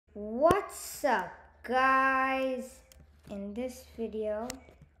What's up, guys? In this video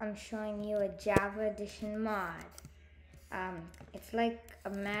I'm showing you a Java Edition mod. It's like a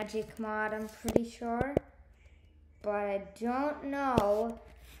magic mod, I'm pretty sure, but I don't know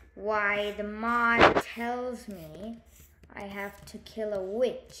why the mod tells me I have to kill a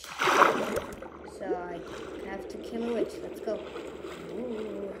witch. So I have to kill a witch. Let's go.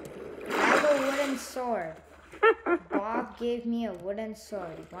 Ooh. I have a wooden sword. Bob gave me a wooden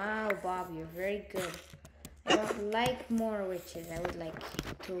sword. Wow, Bob, you're very good. I don't like more witches. I would like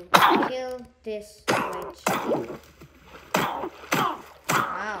to kill this witch.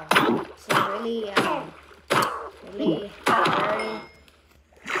 Wow, it's a really very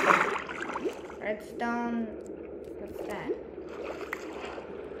redstone. What's that?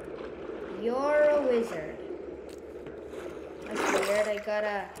 You're a wizard. That's weird. I got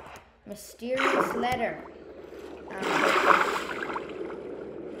a mysterious letter.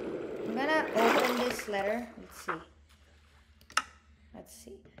 I'm gonna open this letter. Let's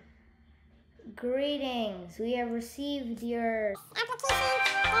see. Greetings. We have received your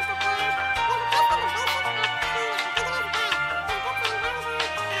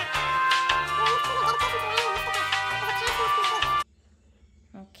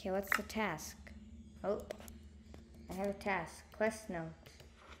Okay, what's the task? Oh, I have a task. Quest note.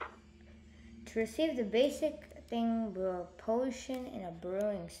 To receive the basic thing, brew a potion in a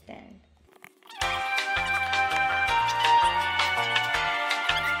brewing stand.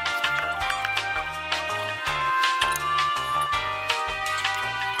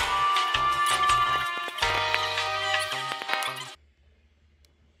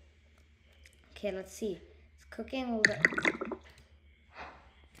 Okay, let's see. It's cooking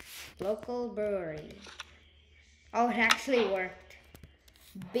local brewery. Oh, it actually worked.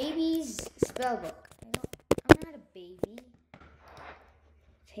 Baby's spellbook. I'm not a baby.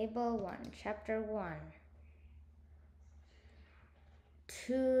 Table 1, Chapter 1.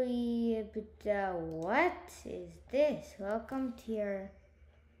 What is this? Welcome to your...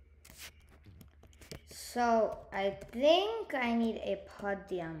 So, I think I need a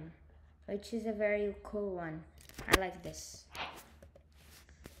podium, which is a very cool one. I like this.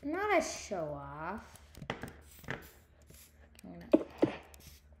 Not a show-off.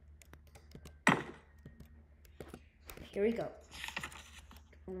 Here we go.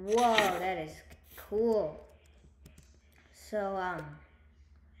 Whoa, that is cool. So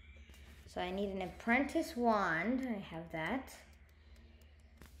I need an apprentice wand. I have that.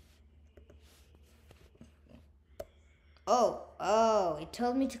 Oh, it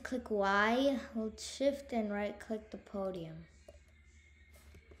told me to click Y, hold shift and right click the podium.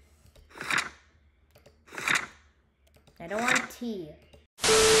 I don't want T.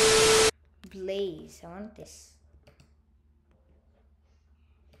 Blaze, I want this.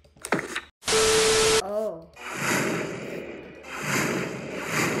 Oh.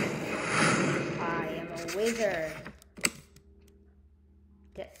 I am a wizard.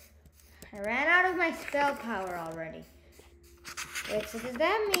 I ran out of my spell power already. Wait, so does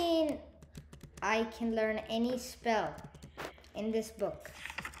that mean I can learn any spell in this book?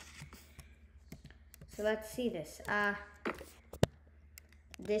 So let's see this.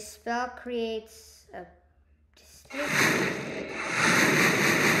 This spell creates a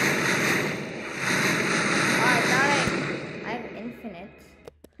I have infinite.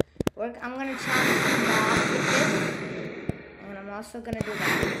 I'm gonna challenge some mobs with this, and I'm also gonna do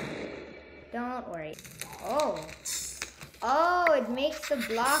that. Don't worry. Oh, it makes the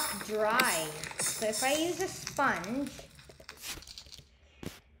block dry. So if I use a sponge,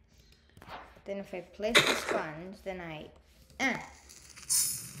 then if I place the sponge, then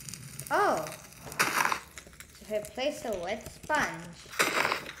Oh. So if I place a wet sponge,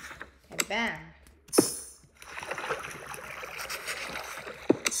 and bam.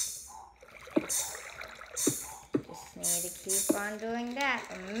 Need to keep on doing that.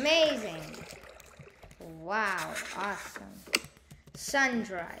 Amazing. Wow, awesome. Sun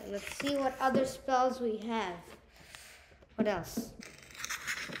dry. Let's see what other spells we have. What else?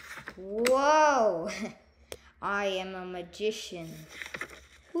 Whoa. I am a magician.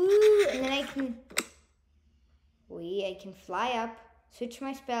 Woo, and then I can fly up, switch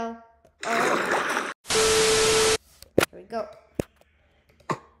my spell. Oh. Here we go.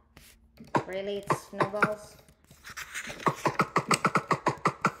 Really, it's snowballs?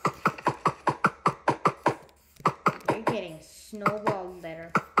 You're getting snowballed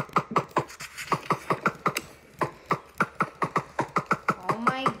better. Oh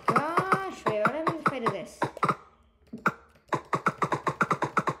my gosh, wait, what happens if I do this?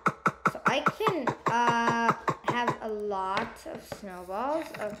 So I can have a lot of snowballs.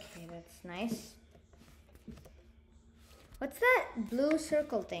 Okay, that's nice. What's that blue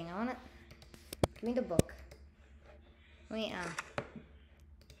circle thing? Give me the book. Let me,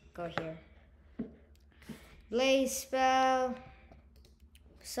 go here. Blaze spell.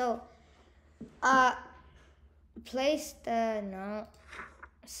 So, no.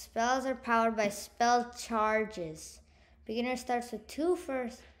 Spells are powered by spell charges. Beginner starts with 2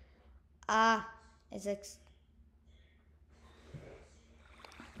 first.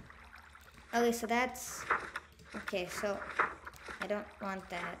 Okay, so that's... Okay, so I don't want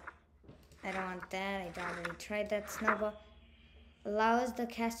that. I already tried that. Snowball allows the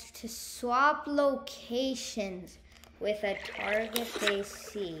caster to swap locations with a target they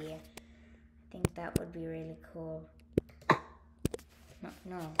see. I think that would be really cool.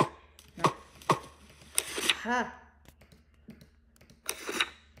 No. Ha!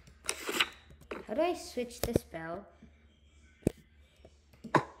 How do I switch the spell?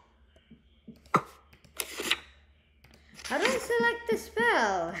 How do I select the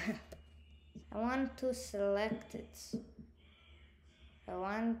spell? I want to select it.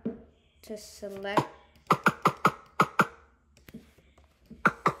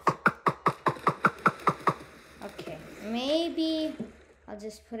 Okay, maybe I'll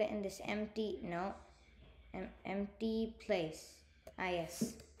just put it in this empty place.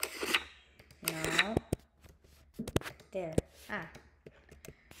 Yes. No. There.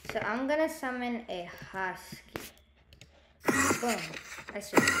 So I'm gonna summon a husky. Boom. I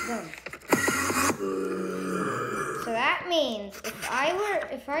switched. Boom. So that means if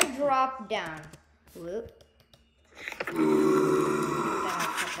I drop down, whoop.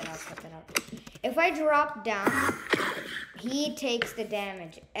 Cut that out. If I drop down, he takes the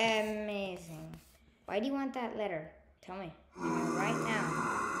damage. Amazing. Why do you want that letter? Tell me. Right now.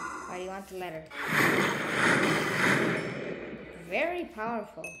 Why do you want the letter? Very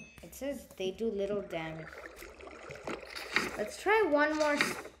powerful. It says they do little damage. Let's try one more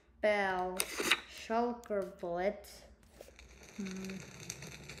spell. Shulker Bullet.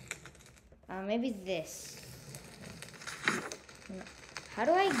 Maybe this. How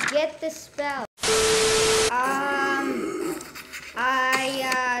do I get the spell?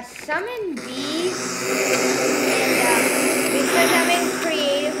 I summon bees, and because I'm in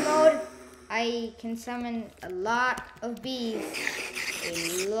creative mode, I can summon a lot of bees.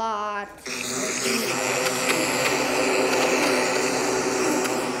 A lot of bees.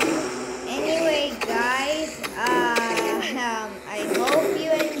 Anyway, guys, I hope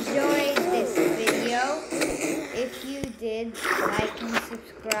you enjoyed this video. If you did, like and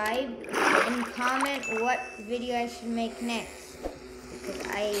subscribe, and comment what video I should make next. Because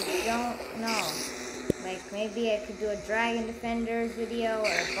I don't know. Like, maybe I could do a Dragon Defenders video or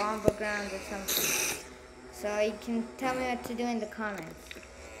a Bomba Grounds or something. So you can tell me what to do in the comments.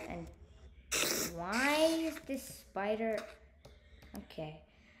 And why is this spider? Okay.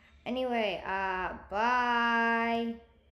 Anyway, bye.